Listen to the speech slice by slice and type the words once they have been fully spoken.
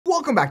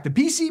Welcome back to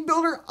PC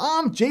Builder.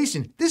 I'm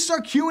Jason. This is our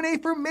Q&A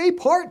for May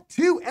Part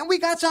 2, and we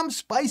got some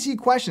spicy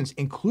questions,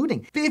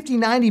 including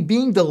 5090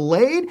 being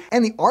delayed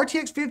and the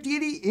RTX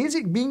 5080, is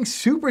it being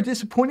super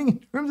disappointing in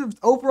terms of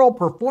overall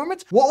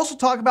performance? We'll also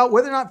talk about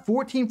whether or not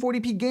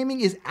 1440p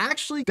gaming is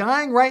actually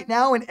dying right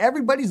now and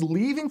everybody's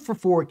leaving for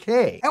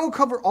 4K. And we'll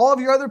cover all of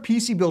your other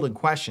PC building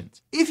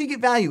questions. If you get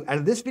value out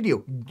of this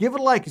video, give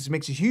it a like, as it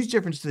makes a huge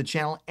difference to the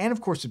channel, and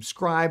of course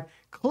subscribe.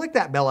 Click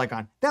that bell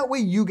icon. That way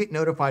you get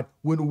notified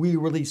when we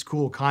release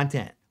cool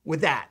content.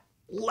 With that,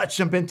 let's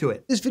jump into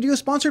it. This video is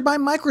sponsored by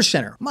Micro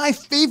Center, my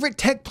favorite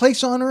tech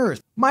place on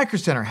earth. Micro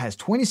Center has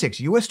 26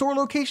 US store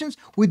locations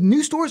with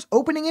new stores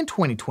opening in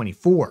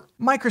 2024.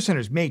 Micro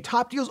Center's May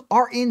top deals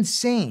are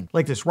insane,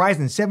 like this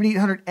Ryzen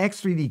 7800X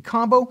 3D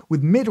combo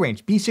with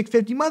mid-range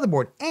B650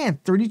 motherboard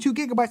and 32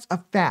 gigabytes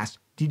of fast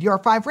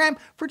DDR5 RAM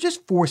for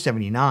just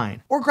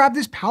 $479. Or grab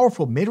this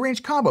powerful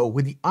mid-range combo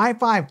with the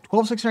i5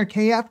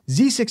 12600KF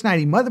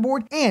Z690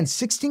 motherboard and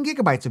 16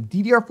 gigabytes of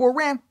DDR4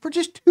 RAM for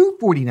just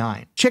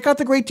 $249. Check out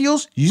the great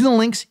deals using the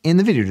links in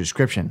the video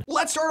description.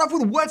 Let's start off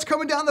with what's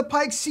coming down the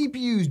pike: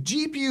 CPUs,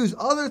 GPUs,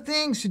 other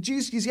things.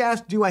 Sajewski's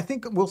asked, do I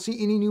think we'll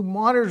see any new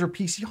monitors or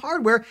PC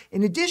hardware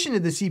in addition to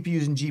the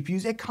CPUs and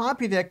GPUs at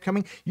Computex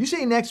coming? You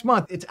say next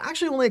month. It's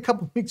actually only a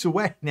couple weeks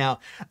away now.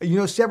 You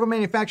know, several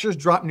manufacturers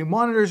dropped new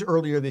monitors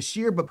earlier this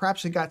year, but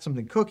perhaps they got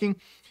something cooking.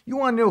 You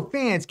want to know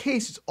fans,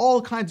 cases, all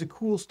kinds of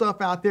cool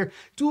stuff out there.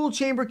 Dual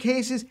chamber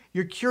cases.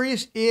 You're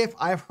curious if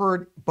I've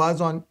heard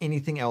buzz on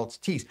anything else.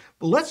 Tease.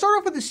 But let's start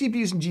off with the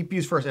CPUs and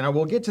GPUs first, and I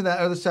will get to that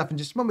other stuff in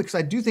just a moment because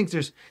I do think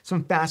there's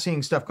some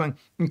fascinating stuff going,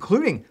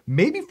 including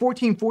maybe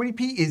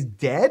 1440p is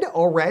dead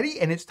already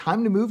and it's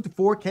time to move to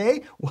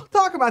 4K. We'll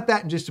talk about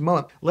that in just a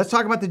moment. Let's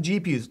talk about the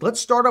GPUs. Let's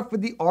start off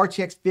with the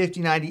RTX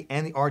 5090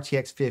 and the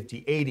RTX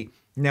 5080.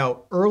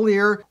 Now,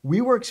 earlier,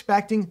 we were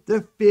expecting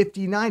the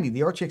 5090,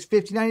 the RTX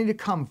 5090 to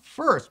come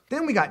first.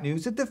 Then we got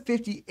news that the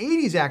 5080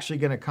 is actually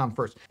going to come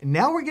first. And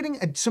now we're getting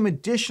some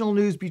additional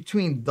news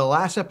between the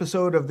last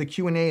episode of the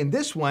Q&A and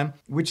this one,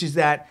 which is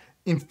that,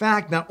 in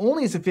fact, not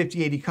only is the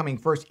 5080 coming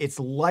first, it's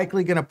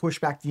likely going to push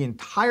back the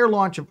entire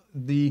launch of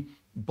the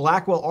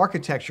Blackwell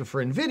architecture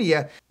for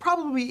NVIDIA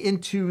probably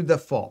into the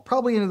fall.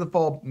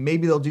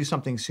 Maybe they'll do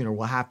something sooner.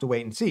 We'll have to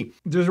wait and see.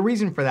 There's a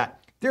reason for that.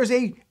 There's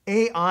a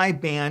AI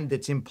ban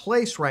that's in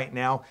place right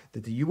now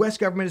that the US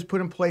government has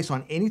put in place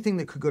on anything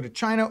that could go to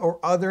China or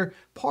other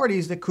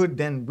parties that could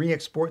then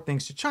re-export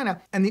things to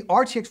China. And the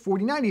RTX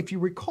 4090, if you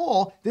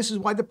recall, this is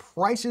why the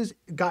prices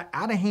got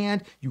out of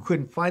hand. You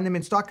couldn't find them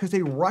in stock because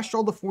they rushed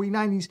all the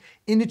 4090s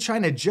into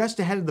China just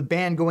ahead of the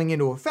ban going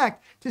into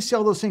effect to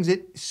sell those things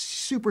at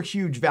super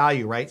huge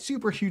value, right?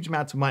 Super huge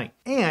amounts of money.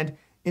 And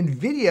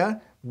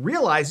NVIDIA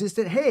realizes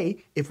that,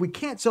 hey, if we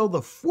can't sell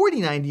the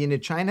 4090 into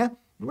China,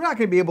 we're not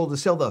going to be able to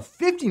sell the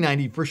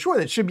 5090 for sure.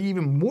 That should be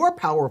even more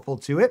powerful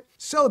to it.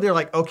 So they're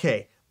like,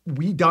 okay,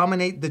 we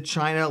dominate the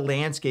China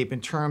landscape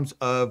in terms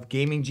of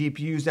gaming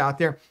GPUs out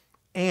there.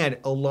 And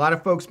a lot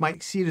of folks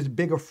might see it as a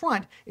big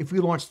affront if we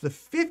launch the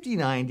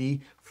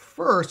 5090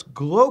 first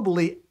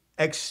globally,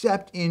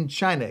 except in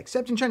China,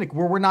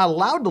 where we're not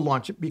allowed to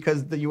launch it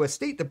because the US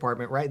State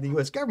Department, right? The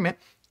US government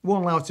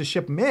won't allow us to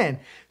ship them in.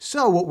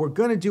 So what we're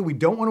going to do, we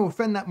don't want to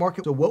offend that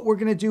market. So what we're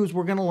going to do is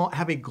we're going to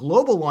have a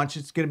global launch.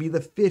 It's going to be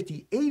the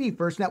 5080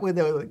 first. That way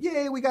they're like,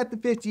 yay, we got the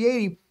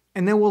 5080.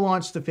 And then we'll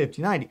launch the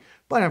 5090.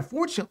 But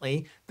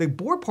unfortunately, the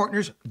board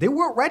partners, they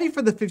weren't ready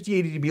for the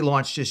 5080 to be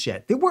launched just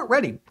yet. They weren't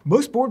ready.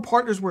 Most board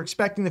partners were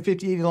expecting the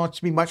 5080 launch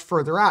to be much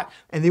further out,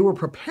 and they were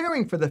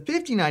preparing for the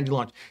 5090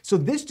 launch. So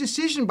this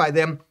decision by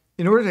them,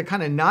 in order to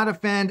kind of not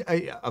offend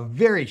a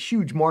very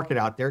huge market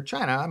out there,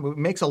 China, it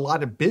makes a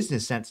lot of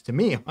business sense to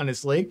me,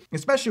 honestly,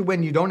 especially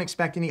when you don't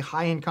expect any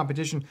high-end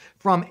competition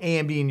from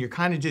AMD and you're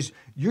kind of just,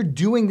 you're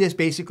doing this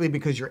basically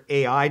because your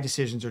AI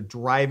decisions are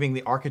driving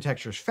the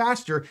architectures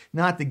faster,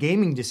 not the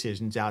gaming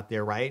decisions out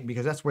there, right?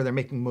 Because that's where they're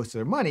making most of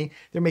their money.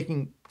 They're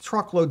making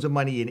truckloads of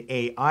money in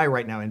AI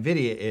right now,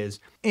 NVIDIA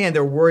is, and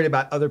they're worried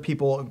about other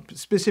people,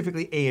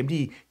 specifically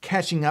AMD,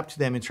 catching up to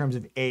them in terms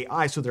of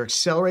AI. So they're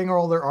accelerating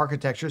all their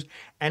architectures.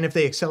 And if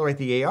they accelerate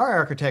the AI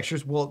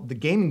architectures, well, the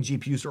gaming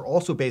GPUs are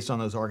also based on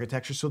those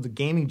architectures. So the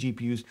gaming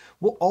GPUs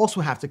will also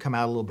have to come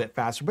out a little bit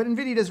faster. But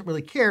NVIDIA doesn't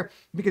really care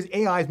because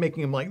AI is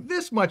making them like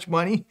this much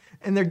money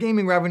and their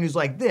gaming revenues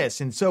like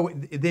this. And so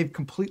they've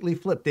completely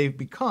flipped. They've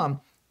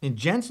become, in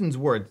Jensen's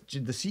words,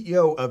 the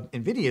CEO of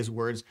NVIDIA's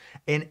words,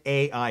 an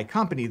AI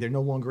company. They're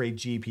no longer a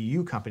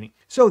GPU company.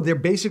 So they're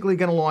basically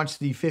going to launch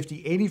the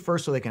 5080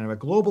 first so they can have a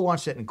global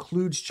launch that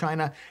includes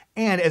China.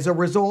 And as a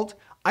result,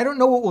 I don't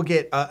know what will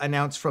get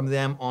announced from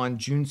them on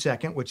June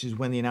 2nd, which is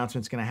when the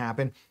announcement's going to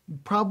happen.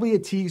 Probably a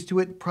tease to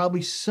it,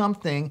 probably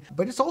something,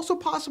 but it's also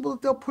possible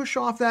that they'll push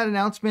off that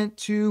announcement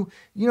to,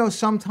 you know,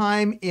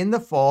 sometime in the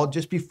fall,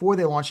 just before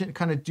they launch it, and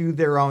kind of do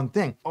their own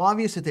thing.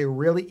 Obvious that they're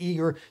really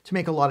eager to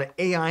make a lot of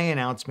AI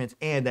announcements,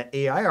 and that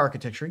AI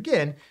architecture,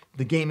 again,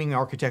 the gaming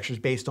architecture is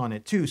based on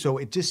it too. So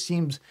it just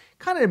seems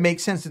kind of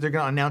makes sense that they're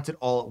going to announce it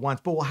all at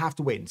once, but we'll have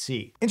to wait and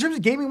see. In terms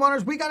of gaming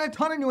monitors, we got a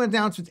ton of new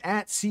announcements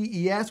at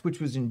CES, which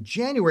was in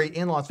January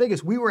in Las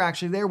Vegas. We were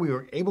actually there. We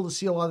were able to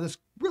see a lot of this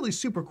really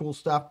super cool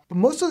stuff, but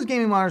most of those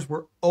gaming monitors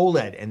were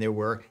OLED, and there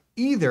were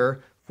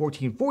either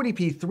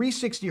 1440p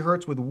 360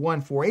 Hz with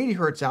one 480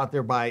 Hz out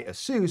there by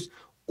ASUS,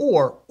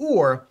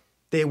 or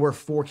they were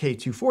 4K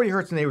 240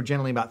 Hz, and they were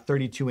generally about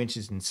 32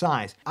 inches in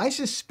size. I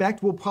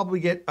suspect we'll probably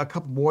get a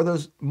couple more of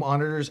those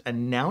monitors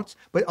announced,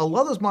 but a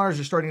lot of those monitors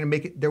are starting to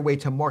make their way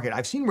to market.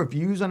 I've seen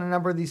reviews on a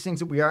number of these things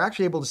that we are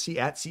actually able to see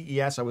at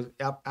CES. I was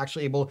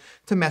actually able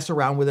to mess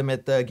around with them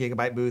at the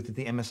Gigabyte booth, at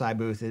the MSI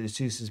booth, at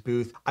ASUS's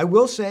booth. I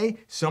will say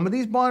some of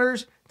these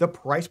monitors, the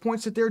price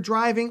points that they're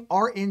driving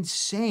are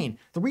insane.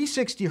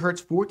 360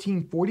 Hz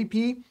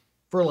 1440p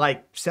for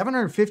like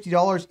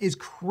 $750 is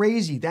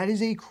crazy. That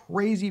is a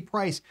crazy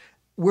price.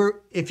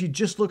 Where if you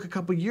just look a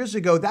couple years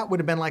ago, that would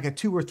have been like a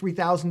 $2,000 or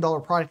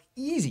 $3,000 product.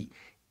 Easy.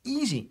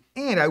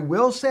 And I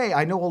will say,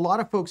 I know a lot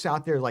of folks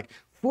out there like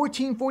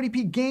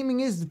 1440p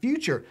gaming is the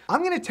future.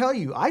 I'm going to tell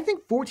you, I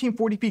think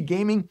 1440p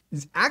gaming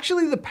is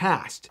actually the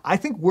past. I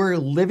think we're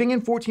living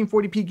in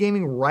 1440p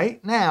gaming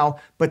right now,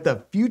 but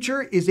the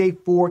future is a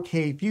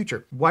 4K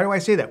future. Why do I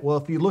say that? Well,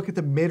 if you look at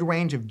the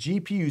mid-range of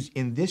GPUs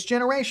in this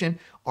generation,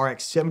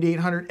 RX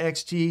 7800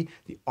 XT,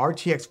 the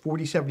RTX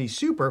 4070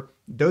 Super,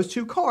 those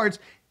two cards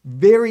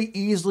very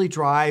easily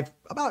drive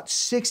about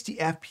 60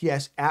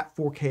 FPS at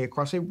 4K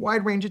across a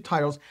wide range of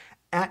titles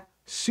at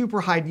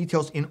super high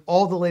details in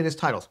all the latest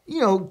titles.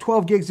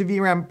 12 gigs of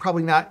VRAM,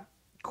 probably not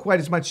quite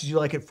as much as you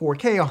like at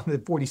 4K on the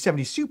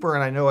 4070 Super,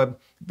 and I know I've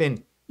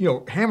been,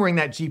 hammering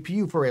that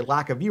GPU for a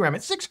lack of VRAM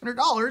at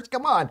 $600.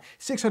 Come on,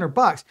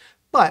 $600.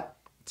 But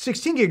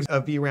 16 gigs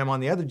of VRAM on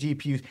the other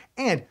GPUs,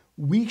 and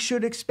we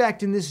should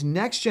expect in the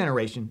next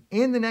generation,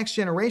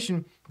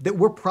 that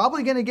we're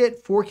probably going to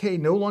get 4K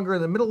no longer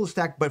in the middle of the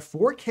stack, but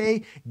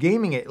 4K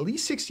gaming at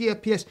least 60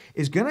 FPS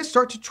is going to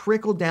start to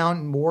trickle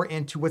down more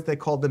into what they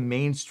call the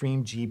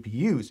mainstream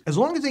GPUs. As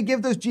long as they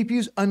give those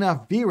GPUs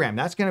enough VRAM,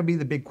 that's going to be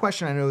the big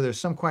question. I know there's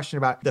some question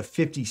about the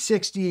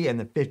 5060 and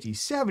the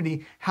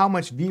 5070, how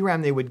much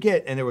VRAM they would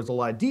get, and there was a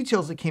lot of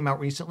details that came out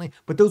recently,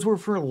 but those were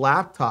for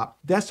laptop.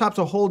 Desktop's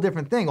a whole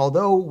different thing,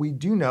 although we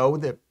do know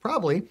that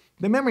probably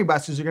the memory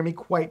buses are going to be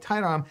quite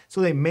tight on them,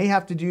 so they may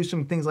have to do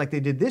some things like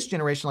they did this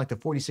generation, like the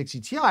 4060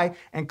 Ti,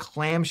 and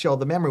clamshell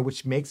the memory,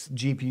 which makes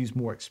GPUs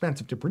more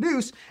expensive to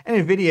produce. And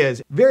NVIDIA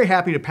is very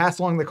happy to pass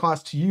along the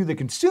cost to you, the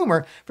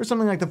consumer, for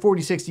something like the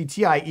 4060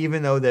 Ti,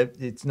 even though that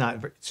it's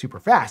not super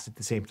fast at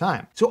the same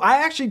time. So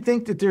I actually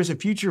think that there's a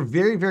future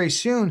very, very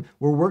soon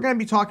where we're going to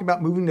be talking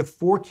about moving to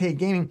 4K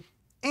gaming.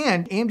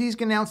 And AMD is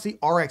going to announce the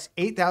RX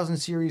 8000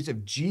 series of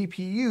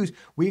GPUs.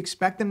 We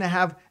expect them to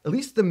have at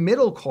least the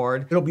middle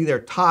card. It'll be their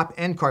top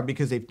end card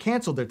because they've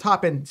canceled their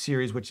top end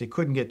series, which they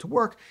couldn't get to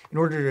work, in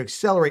order to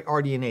accelerate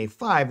RDNA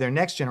 5, their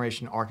next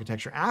generation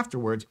architecture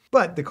afterwards.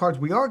 But the cards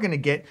we are going to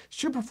get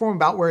should perform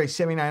about where a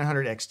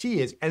 7900 XT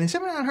is. And the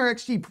 7900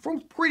 XT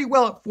performs pretty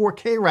well at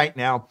 4K right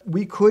now.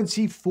 We could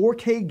see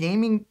 4K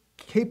gaming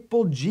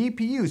capable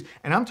GPUs.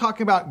 And I'm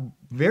talking about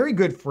very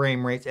good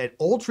frame rates at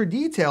ultra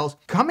details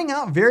coming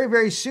out very,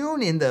 very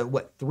soon in the,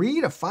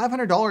 $300 to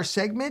 $500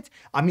 segment.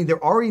 I mean,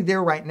 they're already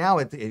there right now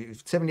at the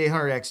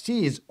 7800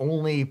 XT is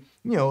only,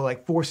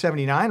 like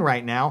 $479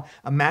 right now.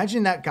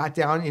 Imagine that got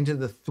down into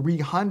the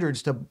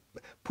 300s to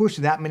push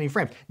that many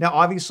frames. Now,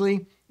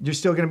 obviously, you're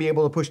still going to be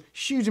able to push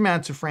huge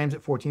amounts of frames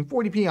at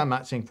 1440p. I'm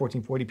not saying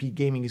 1440p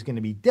gaming is going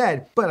to be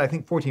dead, but I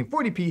think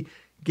 1440p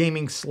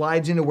gaming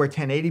slides into where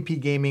 1080p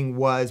gaming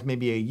was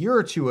maybe a year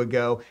or two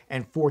ago,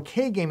 and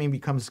 4K gaming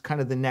becomes kind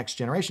of the next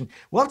generation.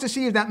 We'll have to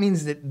see if that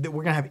means that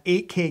we're gonna have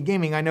 8K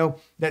gaming. I know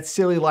that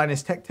silly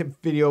Linus Tech Tip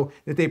video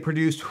that they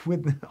produced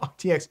with the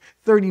RTX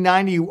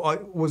 3090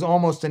 was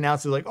almost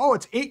announced as like, oh,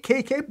 it's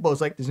 8K capable. It's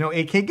like, there's no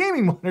 8K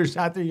gaming monitors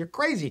out there, you're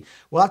crazy.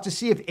 We'll have to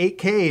see if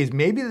 8K is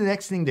maybe the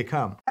next thing to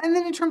come. And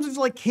then in terms of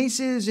like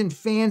cases and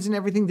fans and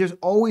everything, there's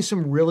always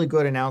some really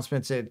good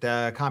announcements at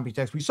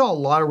Computex. We saw a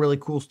lot of really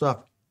cool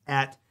stuff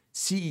at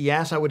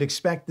CES. I would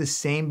expect the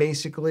same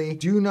basically.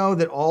 Do know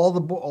that all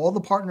the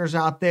partners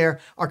out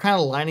there are kind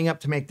of lining up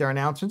to make their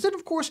announcements. And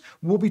of course,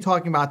 we'll be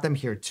talking about them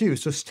here too.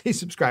 So stay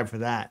subscribed for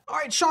that. All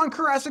right, Sean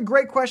Kerr asked a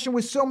great question.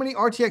 With so many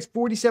RTX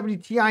 4070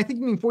 Ti, I think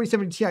you mean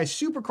 4070 Ti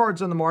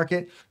supercards on the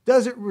market,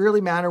 does it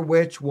really matter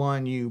which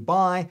one you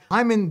buy?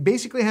 Hyman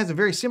basically has a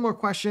very similar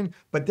question,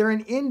 but they're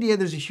in India.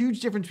 There's a huge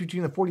difference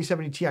between the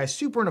 4070 Ti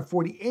Super and a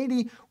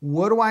 4080.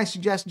 What do I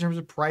suggest in terms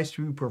of price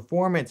to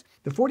performance?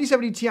 The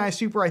 4070 Ti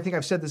Super, I think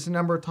I've said this a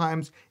number of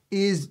times,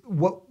 is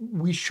what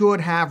we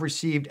should have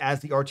received as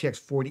the RTX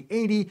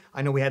 4080.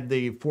 I know we had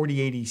the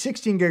 4080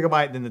 16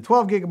 gigabyte, then the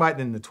 12 gigabyte,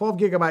 then the 12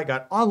 gigabyte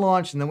got on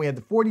launch, and then we had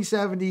the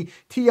 4070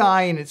 Ti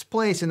in its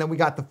place, and then we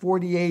got the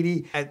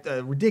 4080 at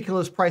a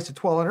ridiculous price of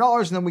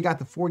 $1,200, and then we got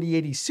the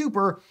 4080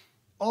 Super.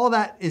 All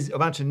that is a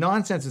bunch of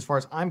nonsense as far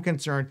as I'm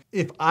concerned.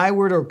 If I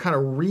were to kind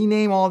of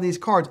rename all these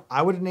cards,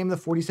 I would have named the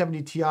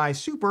 4070 Ti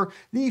Super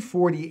the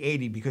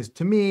 4080, because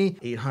to me,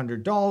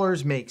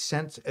 $800 makes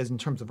sense as in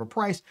terms of a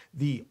price.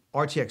 The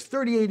RTX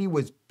 3080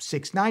 was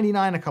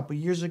 $699 a couple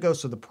years ago,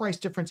 so the price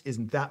difference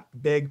isn't that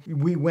big.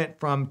 We went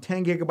from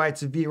 10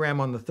 gigabytes of VRAM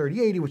on the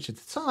 3080, which at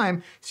the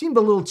time seemed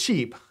a little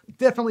cheap.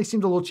 Definitely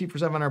seemed a little cheap for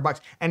 $700,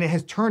 and it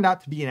has turned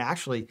out to be an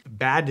actually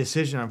bad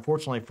decision,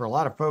 unfortunately, for a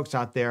lot of folks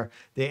out there.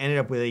 They ended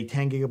up with a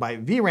 10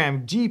 gigabyte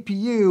VRAM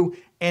GPU,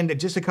 and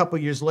just a couple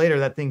years later,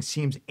 that thing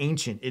seems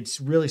ancient. It's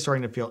really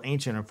starting to feel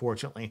ancient,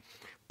 unfortunately.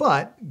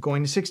 But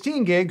going to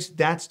 16 gigs,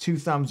 that's 2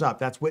 thumbs up.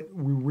 That's what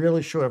we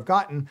really should have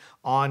gotten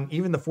on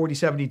even the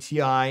 4070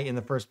 Ti in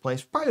the first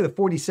place, probably the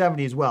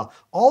 4070 as well.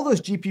 All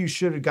those GPUs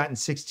should have gotten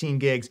 16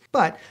 gigs.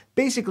 But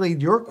basically,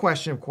 your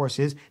question, of course,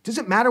 is, does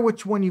it matter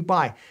which one you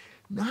buy?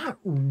 Not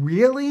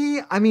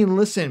really. I mean,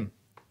 listen,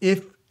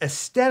 if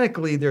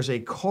aesthetically there's a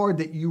card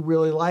that you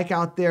really like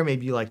out there,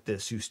 maybe you like the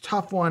ASUS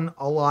Tough one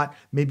a lot,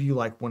 maybe you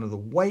like one of the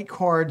white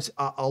cards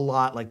a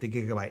lot, like the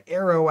Gigabyte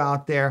Aero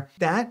out there,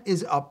 that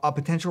is a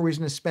potential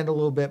reason to spend a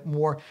little bit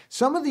more.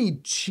 Some of the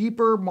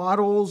cheaper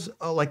models,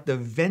 like the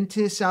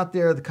Ventus out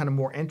there, the kind of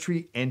more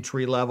entry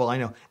level, I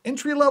know,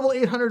 entry level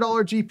 $800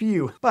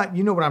 GPU, but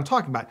you know what I'm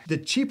talking about. The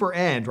cheaper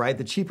end, right?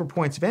 The cheaper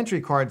points of entry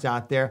cards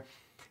out there,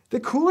 the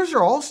coolers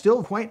are all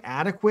still quite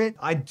adequate.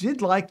 I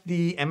did like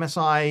the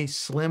MSI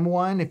Slim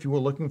one. If you were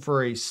looking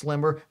for a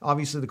slimmer,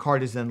 obviously the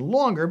card is then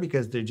longer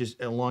because they just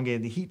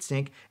elongated the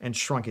heatsink and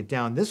shrunk it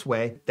down this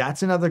way.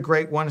 That's another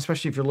great one,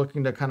 especially if you're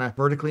looking to kind of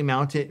vertically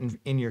mount it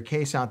in your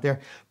case out there.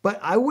 But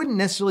I wouldn't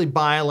necessarily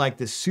buy like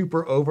the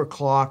super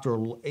overclocked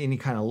or any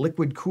kind of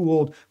liquid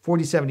cooled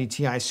 4070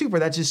 Ti Super.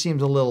 That just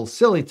seems a little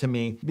silly to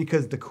me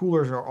because the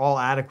coolers are all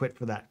adequate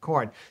for that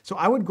card. So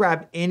I would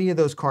grab any of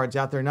those cards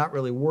out there, not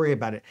really worry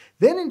about it.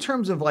 Then in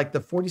terms of like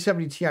the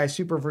 4070 Ti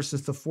Super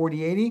versus the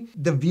 4080,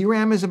 the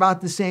VRAM is about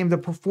the same. The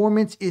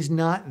performance is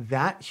not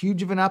that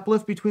huge of an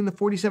uplift between the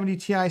 4070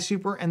 Ti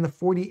Super and the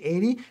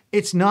 4080.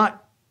 It's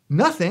not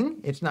nothing.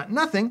 It's not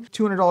nothing.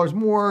 $200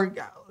 more.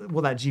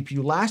 Will that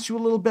GPU last you a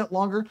little bit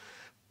longer?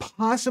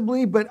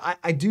 Possibly, but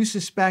I do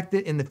suspect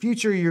that in the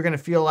future, you're going to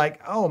feel like,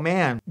 oh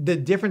man, the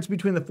difference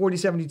between the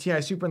 4070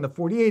 Ti Super and the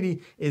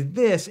 4080 is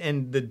this,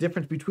 and the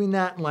difference between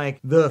that and like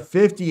the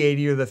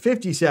 5080 or the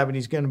 5070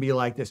 is going to be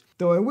like this.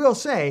 Though I will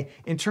say,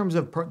 in terms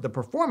of the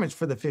performance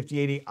for the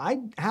 5080,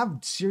 I have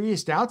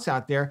serious doubts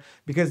out there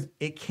because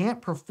it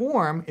can't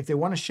perform, if they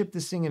want to ship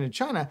this thing into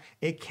China,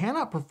 it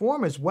cannot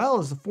perform as well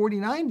as the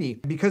 4090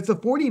 because the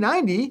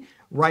 4090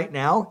 right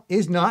now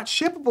is not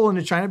shippable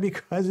into China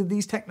because of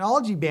these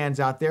technology bans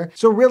out there.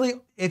 So really,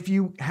 if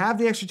you have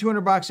the extra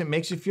 $200, it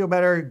makes you feel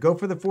better, go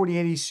for the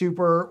 4080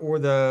 Super or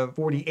the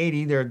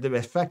 4080. They're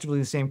effectively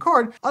the same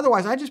card.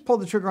 Otherwise, I just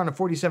pulled the trigger on a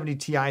 4070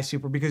 Ti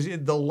Super because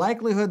the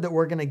likelihood that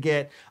we're going to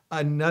get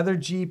another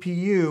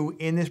GPU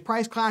in this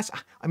price class,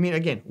 I mean,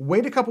 again,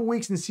 wait a couple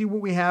weeks and see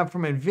what we have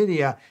from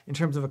NVIDIA in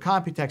terms of a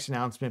Computex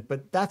announcement,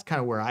 but that's kind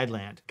of where I'd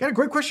land. Got a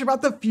great question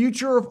about the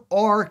future of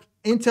ARC,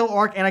 Intel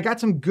Arc, and I got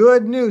some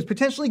good news,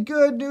 potentially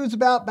good news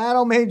about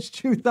Battlemage.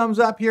 2 thumbs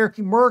up here.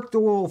 Merc the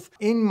Wolf.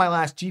 In my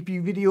last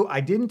GPU video,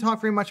 I didn't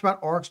talk very much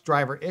about Arc's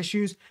driver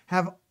issues.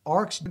 Have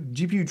Arc's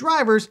GPU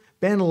drivers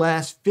been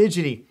less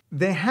fidgety?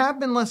 They have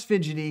been less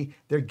fidgety.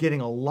 They're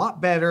getting a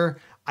lot better.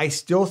 I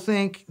still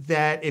think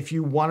that if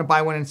you want to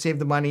buy one and save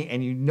the money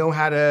and you know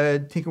how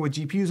to tinker with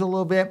GPUs a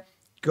little bit,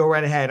 go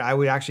right ahead. I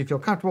would actually feel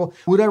comfortable.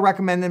 Would I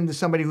recommend them to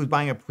somebody who's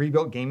buying a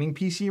pre-built gaming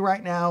PC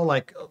right now,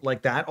 like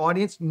that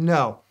audience?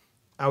 No.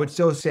 I would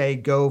still say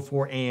go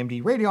for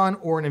AMD Radeon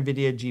or an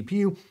NVIDIA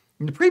GPU.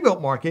 In the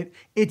pre-built market,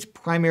 it's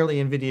primarily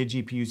NVIDIA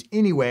GPUs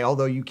anyway,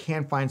 although you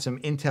can find some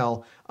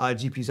Intel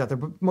GPUs out there,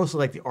 but mostly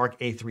like the Arc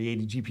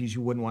A380 GPUs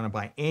you wouldn't want to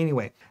buy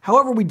anyway.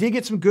 However, we did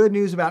get some good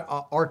news about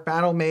Arc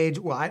Battlemage.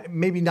 Well,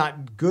 maybe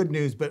not good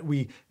news, but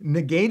we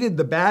negated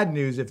the bad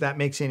news, if that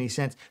makes any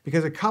sense,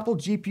 because a couple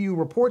GPU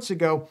reports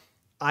ago,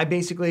 I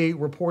basically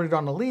reported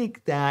on a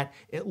leak that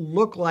it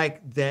looked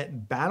like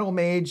that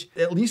Battlemage,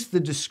 at least the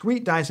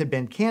discrete dies had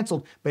been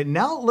canceled, but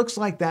now it looks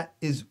like that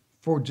is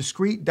for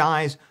discrete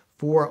dies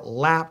for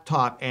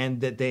laptop,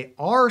 and that they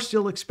are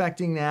still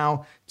expecting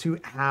now to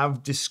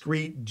have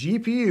discrete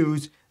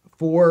GPUs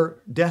for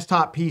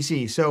desktop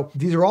PC. So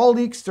these are all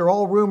leaks, they're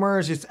all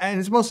rumors, and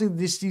it's mostly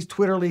these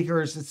Twitter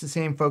leakers, it's the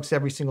same folks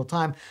every single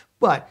time.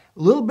 But a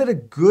little bit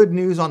of good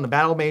news on the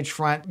Battlemage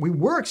front. We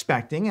were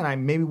expecting,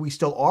 and maybe we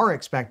still are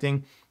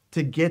expecting,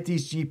 to get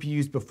these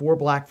GPUs before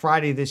Black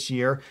Friday this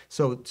year.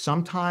 So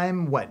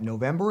sometime,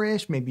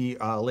 November-ish, maybe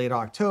late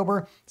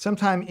October,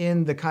 sometime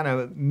in the kind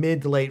of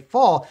mid to late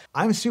fall.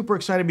 I'm super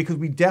excited because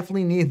we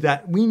definitely need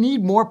that. We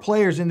need more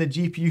players in the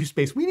GPU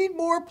space. We need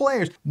more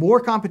players,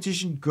 more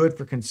competition, good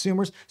for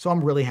consumers. So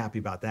I'm really happy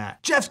about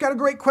that. Jeff's got a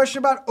great question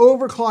about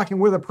overclocking.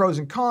 What are the pros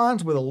and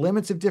cons? What are the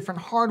limits of different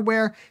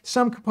hardware?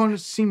 Some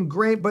components seem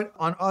great, but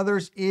on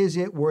others, is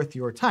it worth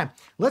your time?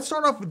 Let's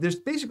start off with, there's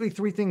basically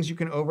 3 things you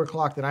can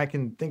overclock that I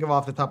can think of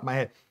off the top of my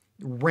head.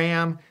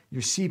 RAM,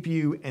 your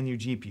CPU, and your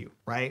GPU,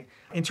 right?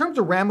 In terms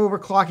of RAM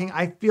overclocking,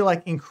 I feel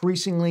like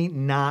increasingly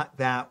not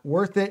that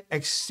worth it,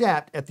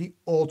 except at the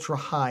ultra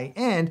high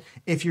end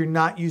if you're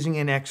not using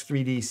an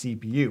X3D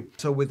CPU.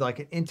 So with like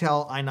an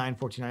Intel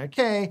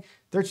i9-14900K,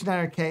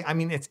 13900K, I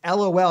mean, it's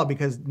LOL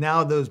because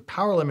now those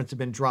power limits have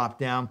been dropped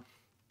down.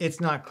 It's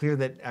not clear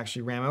that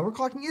actually RAM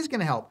overclocking is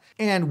gonna help.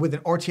 And with an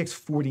RTX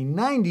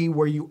 4090,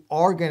 where you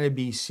are gonna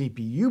be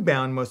CPU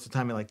bound most of the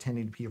time at like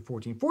 1080p or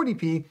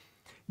 1440p,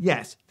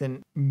 yes,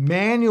 then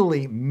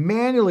manually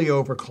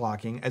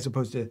overclocking as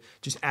opposed to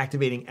just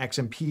activating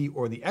XMP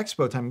or the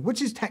expo timing,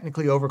 which is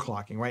technically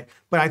overclocking, right?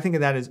 But I think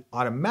of that as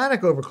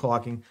automatic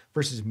overclocking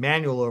versus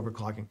manual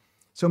overclocking.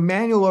 So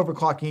manual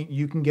overclocking,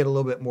 you can get a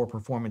little bit more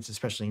performance,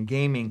 especially in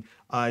gaming,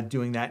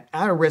 doing that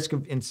at a risk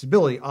of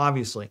instability,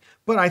 obviously.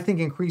 But I think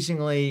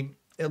increasingly,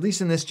 at least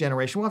in this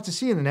generation, we'll have to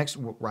see in the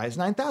next Ryzen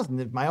 9000.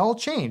 It might all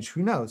change,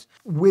 who knows?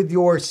 With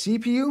your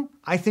CPU,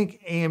 I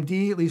think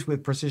AMD, at least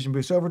with Precision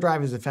Boost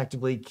Overdrive, has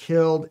effectively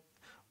killed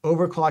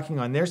overclocking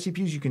on their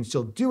CPUs. You can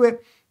still do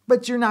it,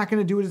 but you're not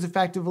gonna do it as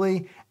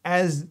effectively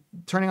as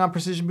turning on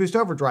Precision Boost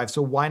Overdrive.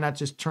 So why not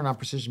just turn on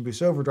Precision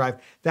Boost Overdrive?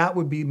 That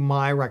would be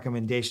my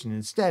recommendation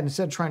instead.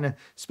 Instead of trying to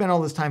spend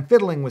all this time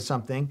fiddling with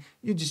something,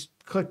 you just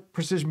click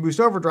Precision Boost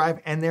Overdrive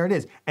and there it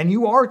is. And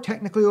you are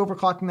technically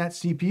overclocking that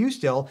CPU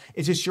still,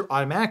 it's just you're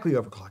automatically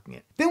overclocking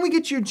it. Then we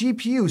get to your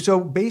GPU. So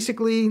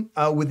basically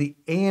with the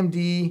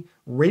AMD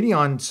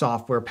Radeon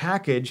software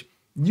package,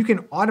 you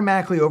can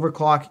automatically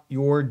overclock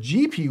your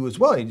GPU as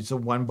well. It's a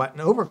one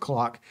button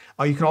overclock.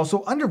 You can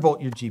also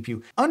undervolt your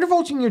GPU.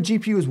 Undervolting your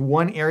GPU is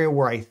one area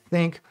where I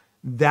think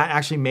that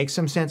actually makes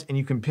some sense and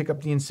you can pick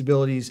up the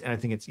instabilities, and I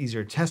think it's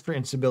easier to test for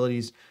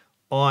instabilities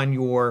on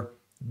your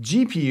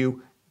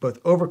GPU,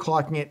 both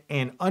overclocking it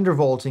and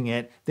undervolting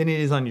it, than it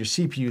is on your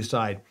CPU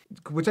side,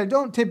 which I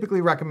don't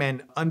typically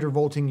recommend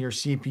undervolting your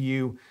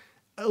CPU,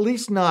 at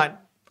least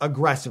not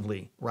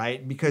aggressively,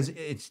 right? Because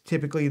it's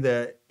typically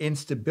the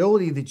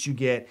instability that you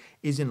get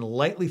is in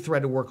lightly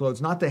threaded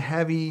workloads, not the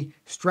heavy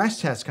stress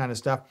test kind of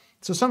stuff.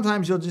 So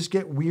sometimes you'll just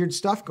get weird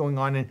stuff going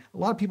on, and a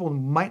lot of people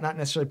might not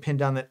necessarily pin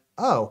down that,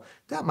 oh,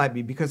 that might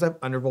be because I've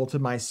undervolted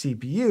my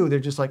CPU. They're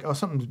just like, oh,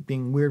 something's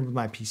being weird with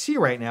my PC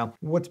right now.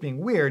 What's being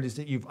weird is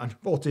that you've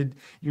undervolted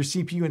your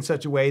CPU in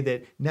such a way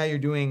that now you're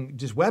doing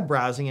just web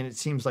browsing and it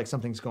seems like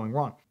something's going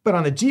wrong. But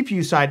on the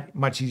GPU side,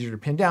 much easier to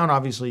pin down.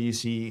 Obviously, you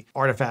see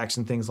artifacts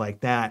and things like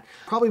that.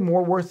 Probably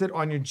more worth it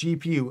on your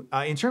GPU.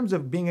 In terms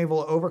of being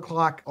able to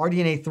overclock,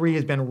 RDNA 3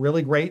 has been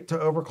really great to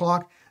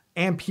overclock.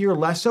 Ampere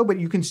less so, but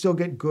you can still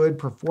get good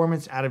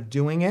performance out of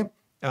doing it.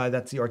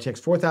 That's the RTX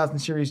 4000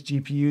 series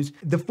GPUs.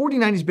 The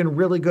 4090 has been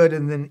really good,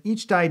 and then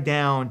each die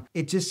down,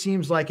 it just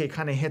seems like it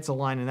kind of hits a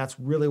line, and that's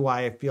really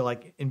why I feel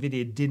like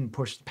NVIDIA didn't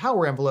push the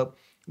power envelope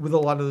with a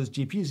lot of those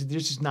GPUs.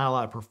 There's just not a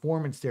lot of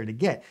performance there to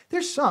get.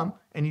 There's some,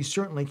 and you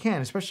certainly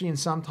can, especially in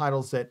some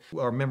titles that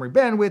are memory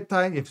bandwidth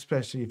tight,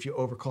 especially if you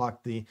overclock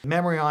the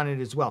memory on it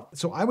as well.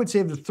 So I would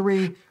say the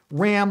 3,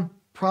 RAM,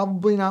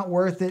 probably not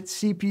worth it.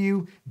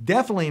 CPU,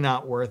 definitely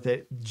not worth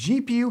it.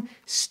 GPU,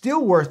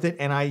 still worth it.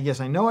 And I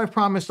know I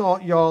promised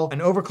all y'all an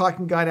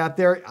overclocking guide out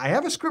there. I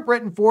have a script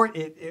written for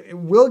it. It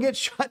will get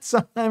shot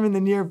sometime in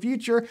the near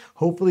future,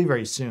 hopefully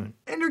very soon.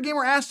 Ender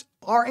Gamer asks,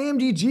 are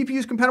AMD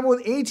GPUs compatible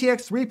with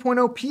ATX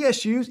 3.0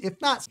 PSUs?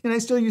 If not, can I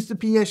still use the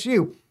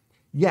PSU?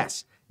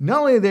 Yes.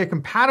 Not only are they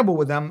compatible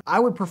with them, I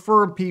would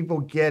prefer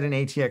people get an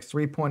ATX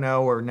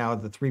 3.0 or now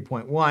the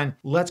 3.1.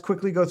 Let's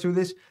quickly go through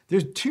this.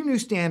 There's 2 new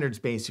standards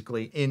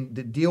basically in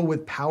the deal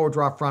with power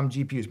draw from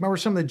GPUs. Remember,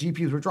 some of the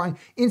GPUs were drawing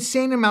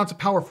insane amounts of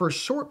power for a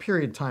short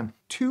period of time,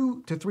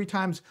 2 to 3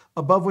 times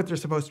above what they're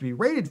supposed to be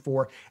rated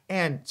for.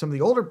 And some of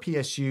the older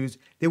PSUs,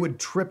 they would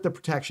trip the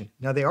protection.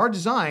 Now they are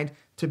designed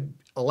to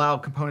allow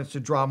components to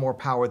draw more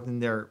power than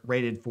they're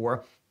rated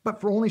for, but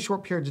for only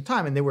short periods of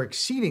time, and they were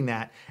exceeding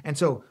that. And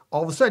so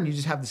all of a sudden you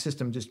just have the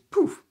system just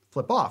poof,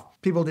 flip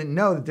off. People didn't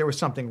know that there was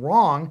something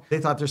wrong. They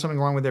thought there's something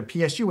wrong with their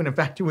PSU, and in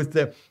fact it was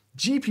the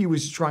GPU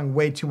was just drawing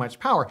way too much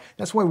power.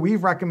 That's why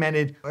we've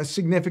recommended a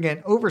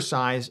significant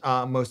oversize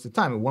most of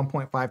the time, at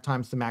 1.5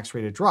 times the max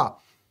rated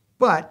drop.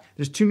 But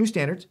there's 2 new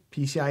standards,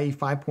 PCIe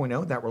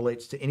 5.0, that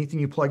relates to anything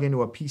you plug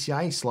into a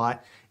PCIe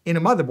slot in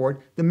a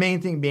motherboard, the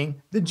main thing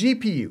being the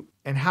GPU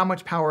and how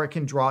much power it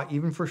can draw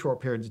even for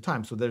short periods of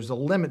time. So there's a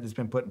limit that's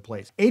been put in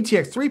place.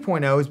 ATX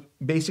 3.0 is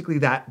basically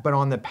that, but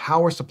on the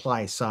power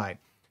supply side.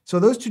 So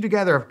those 2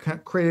 together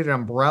have created an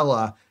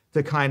umbrella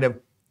to kind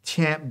of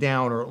tamp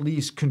down or at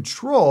least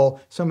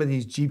control some of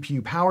these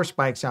GPU power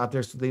spikes out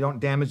there so they don't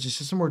damage the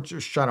system or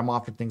just shut them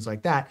off and things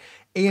like that.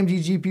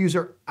 AMD GPUs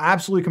are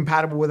absolutely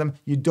compatible with them.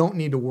 You don't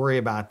need to worry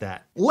about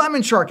that.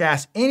 Lemon Shark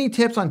asks, any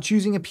tips on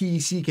choosing a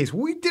PC case?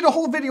 We did a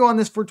whole video on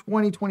this for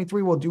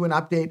 2023. We'll do an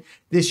update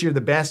this year,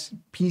 the best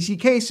PC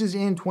cases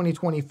in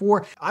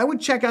 2024. I would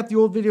check out the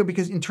old video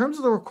because in terms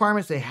of the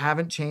requirements, they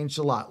haven't changed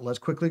a lot. Let's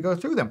quickly go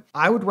through them.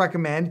 I would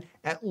recommend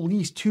at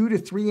least 2 to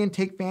 3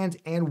 intake fans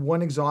and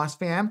 1 exhaust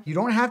fan. You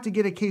don't have to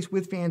get a case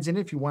with fans in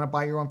it if you want to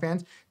buy your own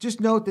fans.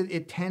 Just note that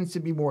it tends to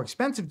be more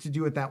expensive to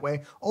do it that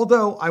way.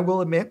 Although I will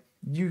admit,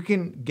 you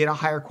can get a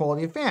higher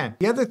quality of fan.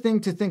 The other thing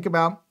to think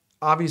about,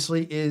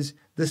 obviously, is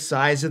the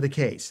size of the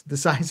case. The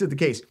size of the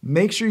case.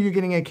 Make sure you're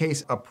getting a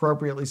case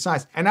appropriately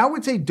sized. And I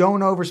would say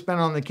don't overspend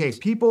on the case.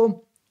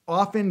 People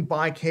often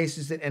buy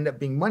cases that end up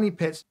being money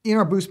pits in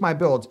our Boost My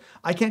Builds.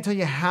 I can't tell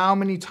you how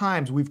many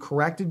times we've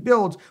corrected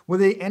builds where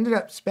they ended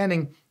up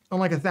spending on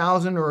like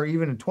 $1,000 or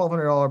even a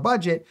 $1,200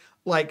 budget,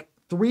 like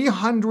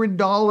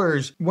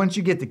 $300 once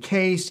you get the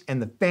case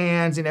and the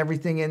fans and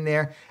everything in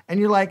there. And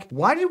you're like,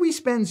 why did we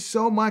spend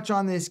so much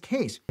on this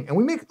case? And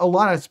we make a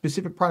lot of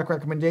specific product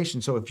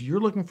recommendations. So if you're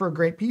looking for a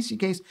great PC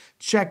case,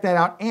 check that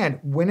out. And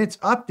when it's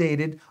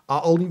updated,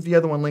 I'll leave the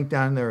other one linked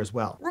down there as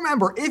well.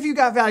 Remember, if you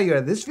got value out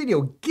of this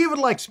video, give it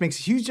a like. It makes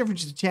a huge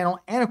difference to the channel.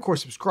 And of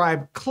course,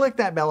 subscribe, click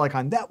that bell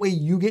icon. That way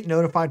you get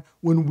notified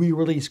when we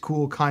release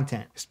cool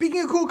content.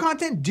 Speaking of cool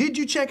content, did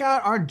you check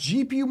out our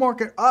GPU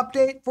market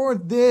update for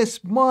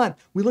this month?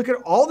 We look at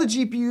all the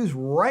GPUs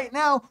right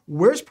now.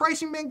 Where's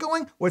pricing been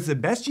going? What's the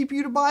best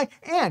GPU to buy?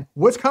 And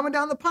what's coming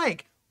down the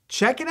pike?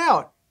 Check it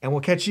out, and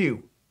we'll catch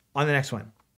you on the next one.